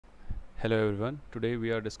Hello everyone. Today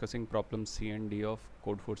we are discussing problem C and D of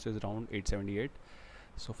Codeforces Round 878.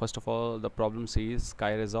 So first of all, the problem C is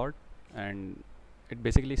Sky Resort, and it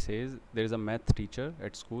basically says there is a math teacher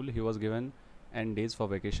at school. He was given n days for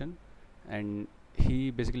vacation, and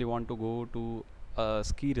he basically want to go to a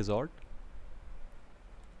ski resort.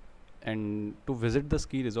 And to visit the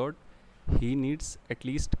ski resort, he needs at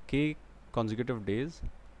least k consecutive days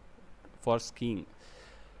for skiing.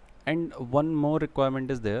 And one more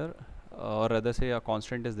requirement is there, or rather say a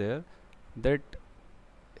constant is there, that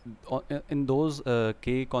in those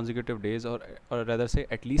k consecutive days, or rather say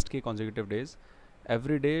at least k consecutive days,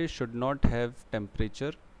 every day should not have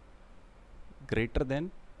temperature greater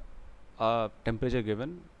than temperature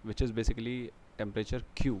given, which is basically temperature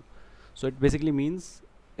Q. So it basically means,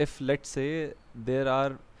 if let's say there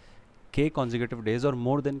are k consecutive days or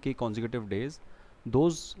more than k consecutive days,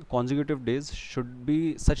 those consecutive days should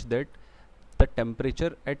be such that the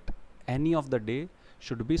temperature at any of the day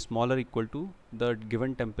should be smaller equal to the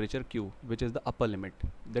given temperature Q, which is the upper limit.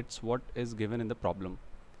 That's what is given in the problem.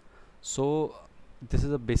 So this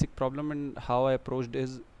is a basic problem, and how I approached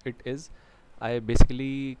is I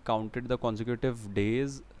basically counted the consecutive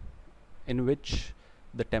days in which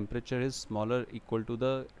the temperature is smaller equal to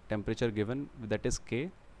the temperature given, that is K,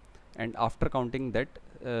 and after counting that,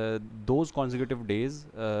 those consecutive days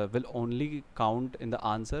will only count in the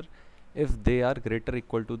answer if they are greater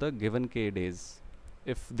equal to the given k days.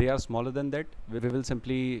 If they are smaller than that, we will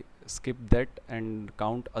simply skip that and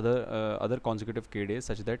count other consecutive k days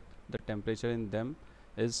such that the temperature in them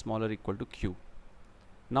is smaller equal to Q.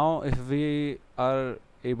 Now if we are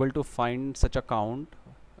able to find such a count,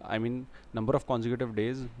 I mean number of consecutive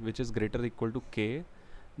days which is greater equal to k,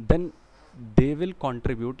 then they will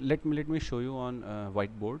contribute. Let me show you on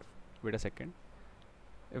whiteboard. Wait a second.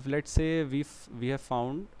 If let's say we have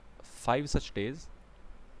found 5 such days,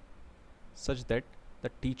 such that the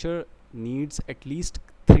teacher needs at least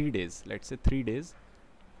 3 days, let's say 3 days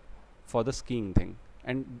for the skiing thing,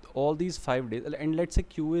 and all these 5 days, and let's say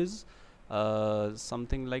Q is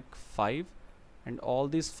something like 5, and all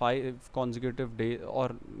these 5 consecutive days,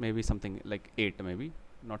 or maybe something like 8, maybe,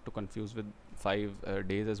 not to confuse with 5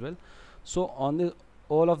 days as well. So on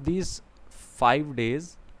all of these 5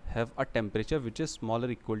 days have a temperature which is smaller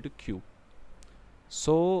equal to Q.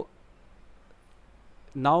 So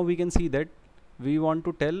now we can see that we want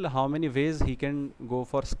to tell how many ways he can go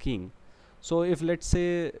for skiing. So if let's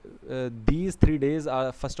say these 3 days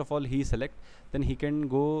are, first of all he select, then he can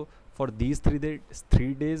go for these 3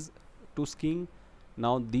 days to skiing,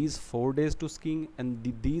 now these 4 days to skiing,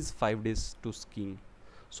 and these 5 days to skiing.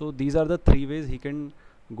 So these are the 3 ways he can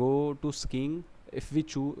go to skiing if he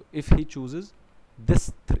chooses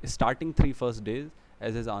this starting 3 first days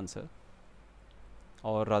as his answer,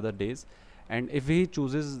 or rather days. And if he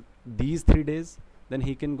chooses these 3 days, then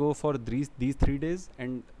he can go for these 3 days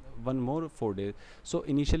and one more 4 days. So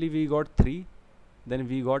initially we got 3, then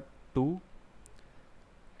we got 2,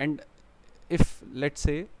 and if let's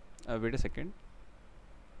say wait a second,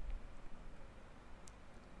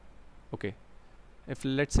 okay, if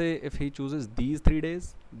let's say if he chooses these 3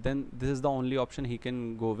 days, then this is the only option he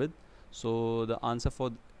can go with. So the answer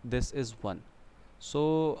for this is 1.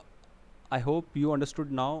 So I hope you understood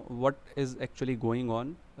now what is actually going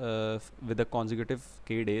on with the consecutive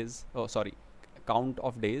k days, count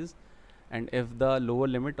of days, and if the lower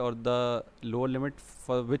limit, or the lower limit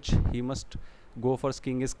for which he must go for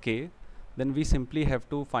skiing is k, then we simply have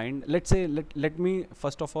to find, let's say, let me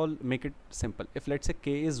first of all make it simple. If let's say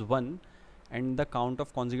k is 1 and the count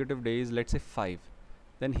of consecutive days, let's say 5,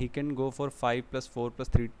 then he can go for 5 plus 4 plus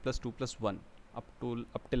 3 plus 2 plus 1 up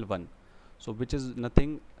till 1, so which is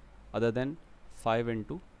nothing other than 5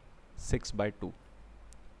 into 6 by 2.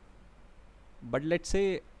 But let's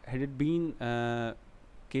say had it been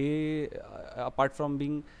k apart from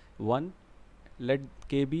being 1, let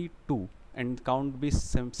k be 2 and count be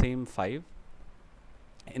same 5.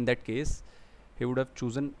 In that case, he would have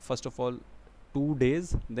chosen first of all 2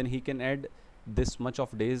 days, then he can add this much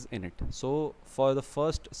of days in it. So for the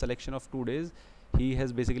first selection of 2 days, he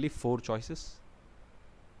has basically 4 choices.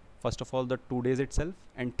 First of all the 2 days itself,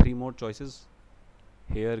 and 3 more choices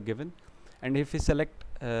here given. And if he select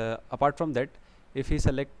apart from that, if he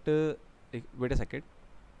select wait a second,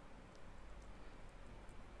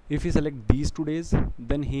 if he select these 2 days,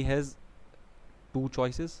 then he has 2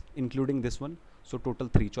 choices including this one, so total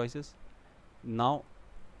 3 choices. Now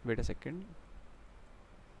wait a second,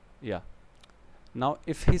 yeah, now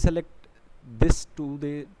if he select these 2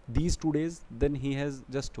 days, then he has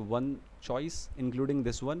just 1 choice including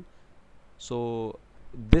this one, so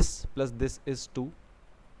this plus this is 2,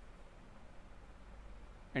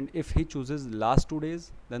 and if he chooses last 2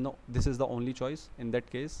 days, then this is the only choice. In that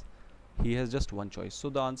case, he has just one choice. So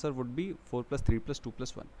the answer would be 4 plus 3 plus 2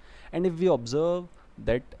 plus 1. And if we observe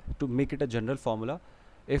that, to make it a general formula,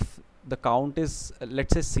 if the count is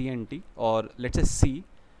let's say C and T, or let's say C,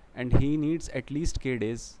 and he needs at least k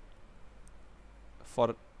days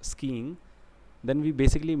for skiing, then we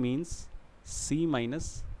basically means C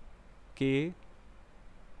minus k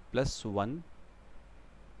plus 1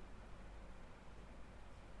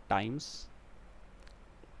 times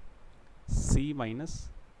C minus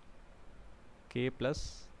k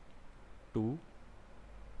plus 2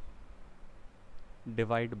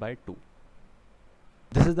 divided by 2.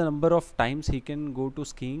 This is the number of times he can go to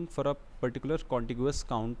skiing for a particular contiguous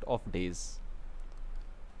count of days.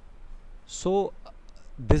 So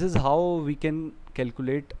this is how we can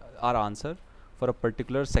calculate our answer for a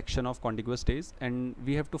particular section of contiguous days, and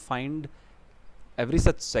we have to find every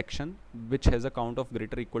such section which has a count of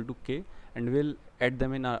greater or equal to k, and we'll add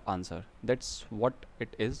them in our answer. That's what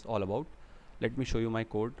it is all about. Let me show you my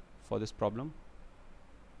code for this problem.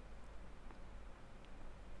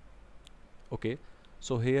 Okay,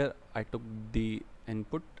 so here I took the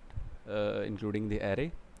input including the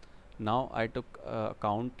array. Now I took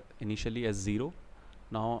count initially as 0.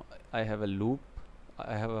 Now I have a loop,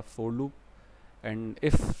 I have a for loop, and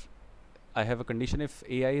if I have a condition, if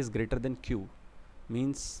ai is greater than q,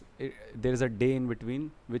 means there is a day in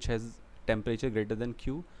between which has temperature greater than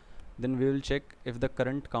q, then we will check if the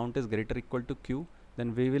current count is greater or equal to q,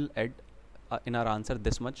 then we will add in our answer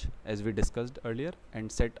this much as we discussed earlier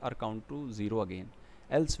and set our count to 0 again,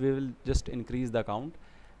 else we will just increase the count.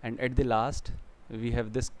 And at the last we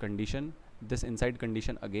have this condition, this inside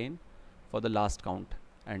condition again for the last count,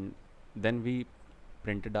 and then we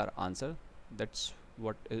printed our answer. That's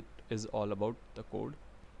what it is all about, the code.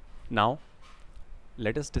 Now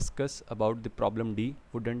let us discuss about the problem D,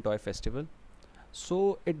 wooden toy festival.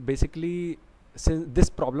 So it basically, since this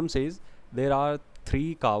problem says there are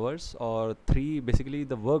 3 carvers, or 3 basically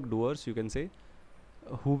the work doers you can say,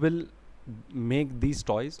 who will make these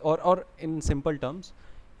toys, or in simple terms,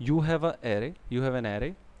 you have an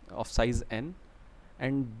array of size n,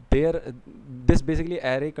 and there this basically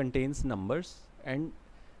array contains numbers, and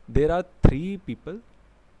there are 3 people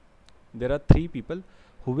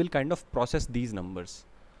who will kind of process these numbers.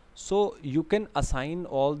 So you can assign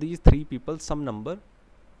all these 3 people some number.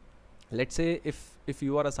 Let's say if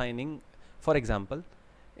you are assigning, for example,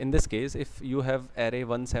 in this case, if you have array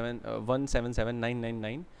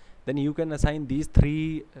 177999, then you can assign these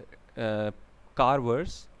 3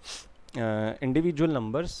 carvers individual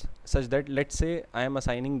numbers, such that let's say I am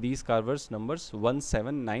assigning these carvers numbers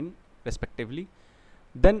 179 respectively.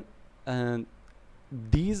 Then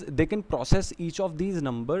they can process each of these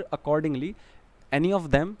number accordingly. Any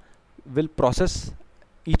of them will process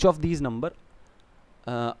each of these number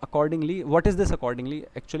accordingly. What is this accordingly?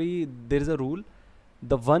 Actually, there is a rule.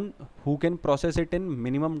 The one who can process it in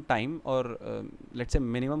minimum time, or let's say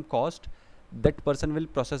minimum cost, that person will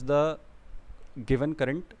process the given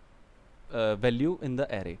current value in the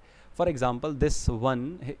array. For example, this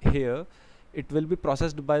one here, it will be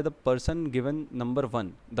processed by the person given number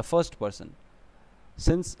 1, the first person.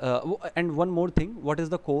 Since and one more thing, what is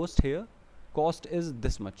the cost here? Cost is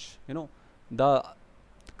this much, the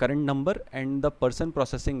current number and the person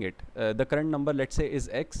processing it. The current number, let's say, is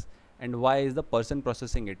x, and y is the person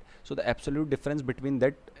processing it. So the absolute difference between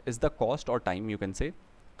that is the cost or time, you can say.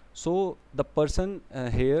 So the person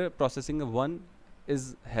here processing 1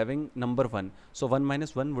 is having number 1, so 1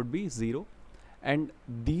 minus 1 would be 0, and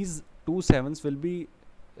these 2 7s will be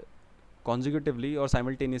consecutively or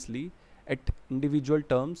simultaneously at individual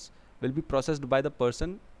terms will be processed by the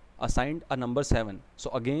person assigned a number 7.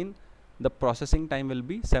 So again the processing time will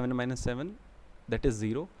be 7 minus 7, that is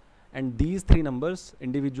 0, and these 3 numbers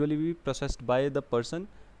individually will be processed by the person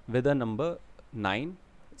with a number 9.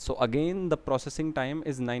 So again the processing time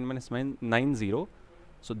is 9 minus 9 0.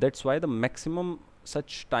 So that's why the maximum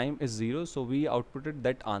such time is 0. So we outputted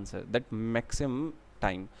that answer, that maximum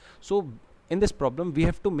time. So in this problem we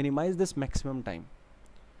have to minimize this maximum time.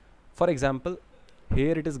 For example,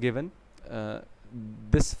 here it is given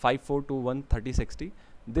this 5421 30 60.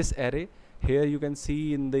 This array here, you can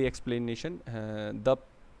see in the explanation, the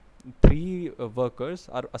 3 workers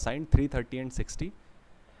are assigned 3 30 and 60,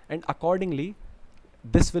 and accordingly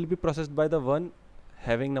this will be processed by the one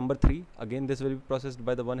having number 3. Again this will be processed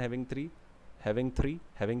by the one having 3, having 3,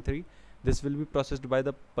 having 3. This will be processed by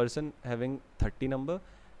the person having 30 number,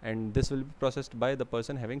 and this will be processed by the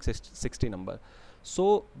person having 60 number.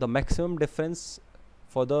 So the maximum difference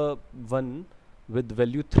for the one with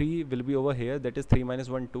value 3 will be over here, that is 3 minus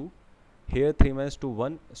 1 2. here 3 minus 2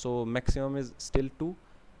 1, so maximum is still 2,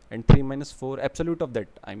 and 3 minus 4 absolute of that,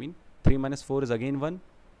 I mean 3 minus 4 is again 1,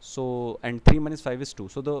 so and 3 minus 5 is 2,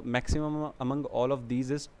 so the maximum among all of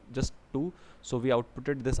these is just 2, so we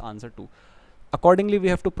outputted this answer 2. Accordingly we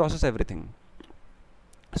have to process everything.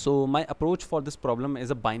 So my approach for this problem is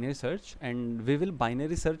a binary search, and we will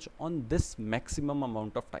binary search on this maximum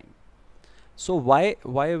amount of time. So why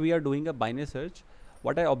we are doing a binary search?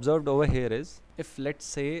 What I observed over here is, if let's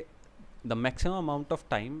say the maximum amount of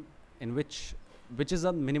time in which is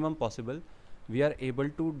a minimum possible, we are able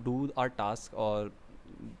to do our task, or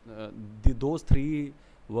those three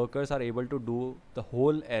workers are able to do the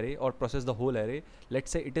whole array or process the whole array, let's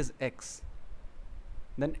say it is x,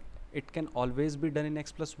 then it can always be done in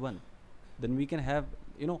x plus 1. Then we can have,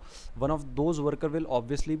 you know, one of those worker will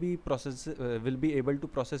obviously be will be able to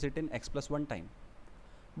process it in x plus 1 time.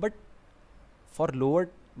 But for lower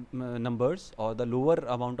numbers or the lower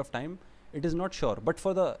amount of time, it is not sure, but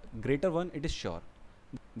for the greater one it is sure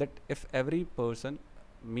that if every person,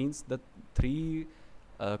 means the three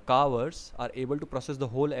carvers are able to process the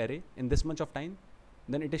whole array in this much of time,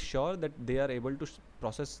 then it is sure that they are able to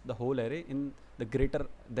process the whole array in the greater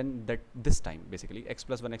than that this time, basically x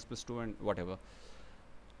plus 1, x plus 2 and whatever.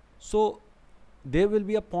 So there will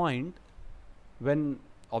be a point when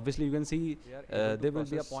obviously you can see there will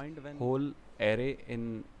be a point when whole array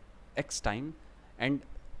in x time, and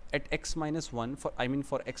at x minus 1, for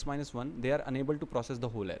x minus 1 they are unable to process the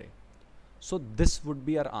whole array. So this would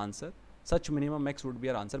be our answer, such minimum x would be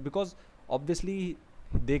our answer, because obviously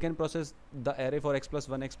they can process the array for x plus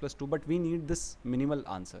 1, x plus 2, but we need this minimal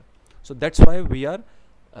answer. So that's why we are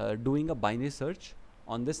doing a binary search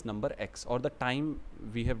on this number x, or the time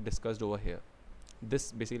we have discussed over here,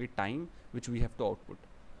 this basically time which we have to output.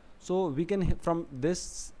 So we can from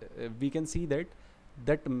this we can see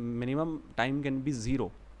that minimum time can be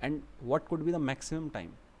 0, and what could be the maximum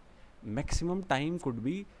time? Maximum time could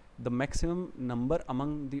be the maximum number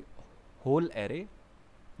among the whole array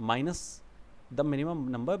minus the minimum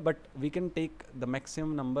number, but we can take the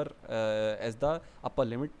maximum number as the upper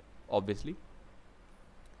limit, obviously.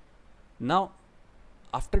 Now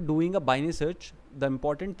after doing a binary search, the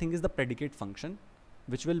important thing is the predicate function,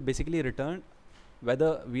 which will basically return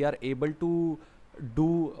whether we are able to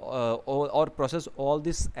do or process all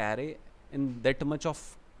this array in that much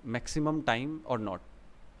of maximum time or not.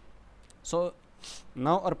 So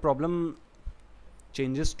now our problem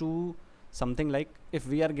changes to something like, if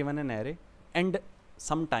we are given an array and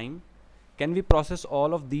some time, can we process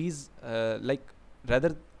all of these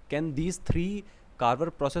rather can these three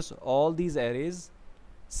carver process all these arrays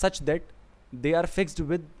such that they are fixed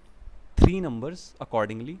with 3 numbers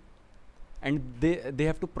accordingly, and they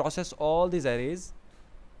have to process all these arrays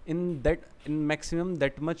in maximum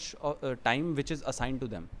that much time which is assigned to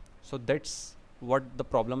them. So that's what the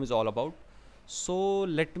problem is all about. So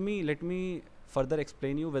let me further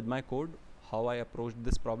explain you with my code how I approached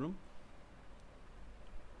this problem.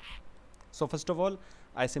 So first of all,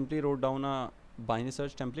 I simply wrote down a binary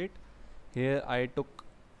search template. Here I took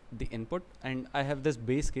the input, and I have this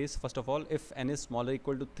base case. First of all, if n is smaller or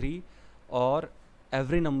equal to 3, or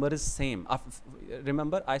every number is same.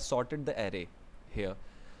 Remember, I sorted the array here.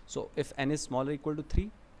 So if n is smaller or equal to 3,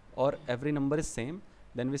 or every number is same,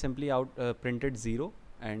 then we simply printed 0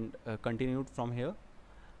 and continued from here.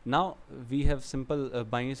 Now we have simple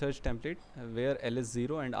binary search template where L is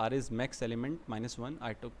 0 and R is max element minus 1.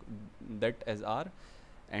 I took that as R,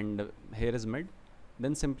 and here is mid.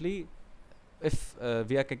 Then simply, if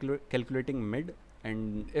we are calculating mid,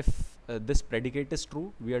 and if this predicate is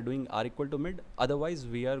true, we are doing R equal to mid. Otherwise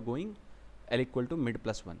we are going L equal to mid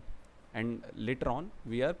plus 1, and later on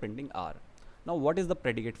we are printing R. Now what is the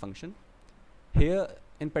predicate function? Here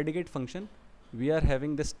in predicate function, we are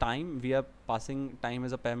having this time, we are passing time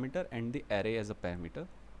as a parameter and the array as a parameter.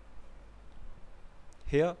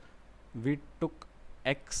 Here we took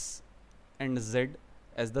x and z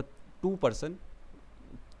as the two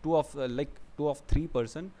of 3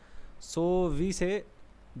 person. So we say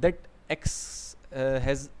that x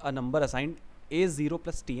has a number assigned a0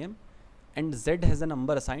 plus tm, and z has a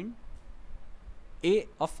number assigned a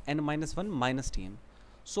of n minus 1 minus tm.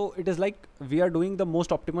 So it is like we are doing the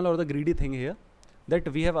most optimal or the greedy thing here, that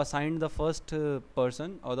we have assigned the first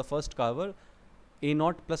person or the first carver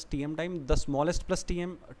a0 plus tm time, the smallest plus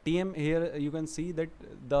tm. Here you can see that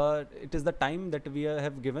it is the time that we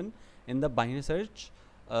have given in the binary search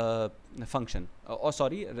function, or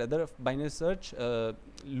sorry, rather binary search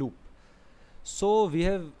loop. So we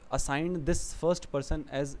have assigned this first person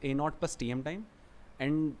as a0 plus tm time,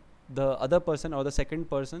 and the other person or the second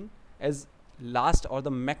person as last or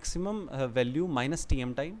the maximum value minus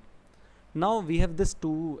tm time. Now we have this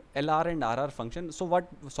two LR and RR function. So what,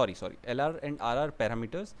 sorry, LR and RR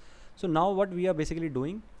parameters. So now what we are basically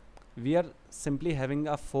doing, we are simply having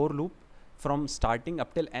a for loop from starting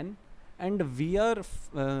up till n, and we are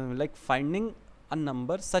like finding a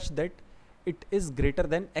number such that it is greater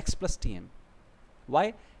than x plus tm.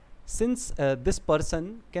 Why? Since this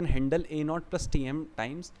person can handle a naught plus tm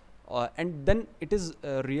times, and then it is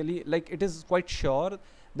really like it is quite sure,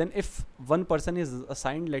 then if one person is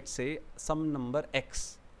assigned, let's say, some number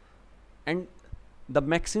x, and the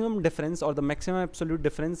maximum difference or the maximum absolute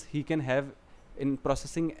difference he can have in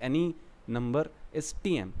processing any number is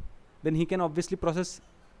tm, then he can obviously process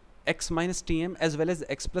x minus tm as well as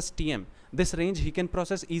x plus tm. This range he can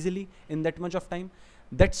process easily in that much of time.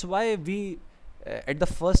 That's why we at the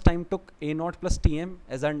first time took a naught plus tm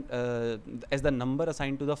as the number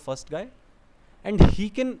assigned to the first guy, and he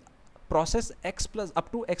can process x plus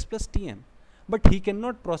up to x plus tm, but he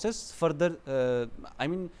cannot process further the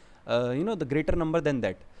greater number than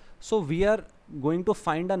that. So we are going to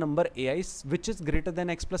find a number ai which is greater than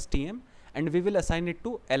x plus tm, and we will assign it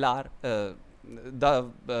to lr,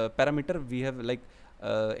 the parameter we have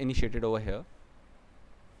initiated over here.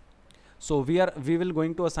 So we will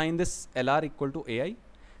going to assign this lr equal to ai.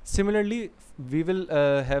 Similarly, we will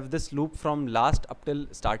have this loop from last up till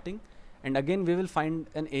starting, and again we will find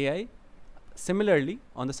an ai similarly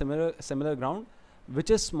on the similar ground,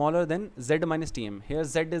 which is smaller than z minus tm. Here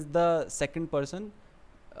z is the second person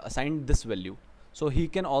assigned this value, so he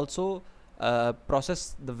can also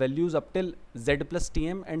process the values up till z plus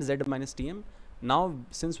tm and z minus tm. Now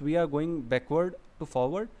since we are going backward to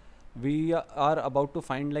forward, we are about to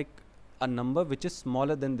find like a number which is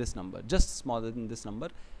smaller than this number, just smaller than this number.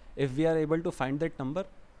 If we are able to find that number,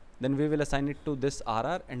 then we will assign it to this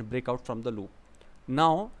RR and break out from the loop.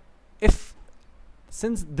 Now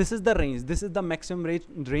since this is the range, this is the maximum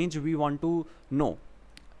range we want to know.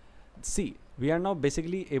 See, we are now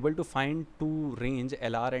basically able to find two range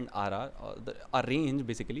LR and RR, a range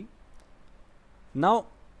basically. Now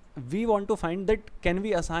we want to find that can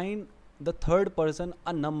we assign the third person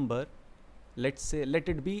a number. Let's say, let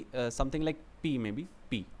it be something like p, maybe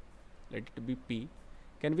p, let it be p.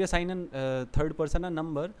 Can we assign a third person a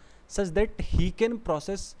number such that he can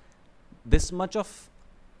process this much of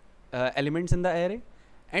elements in the array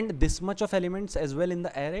and this much of elements as well in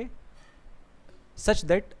the array, such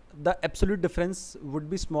that the absolute difference would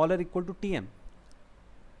be smaller equal to tm?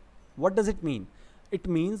 What does it mean? It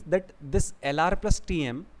means that this lr plus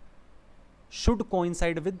tm should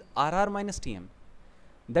coincide with rr minus tm.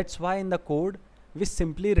 That's why in the code we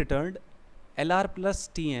simply returned lr plus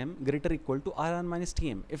tm greater equal to rr minus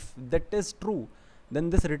tm. If that is true, then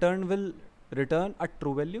this return will return a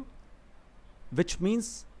true value, which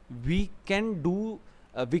means we can do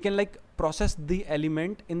like process the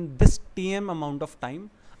element in this tm amount of time.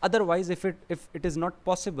 Otherwise, if it is not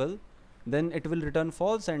possible, then it will return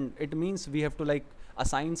false, and it means we have to like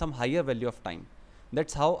assign some higher value of time.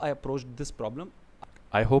 That's how I approached this problem.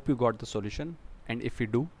 I hope you got the solution, and if you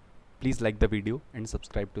do, please like the video and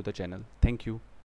subscribe to the channel. Thank you.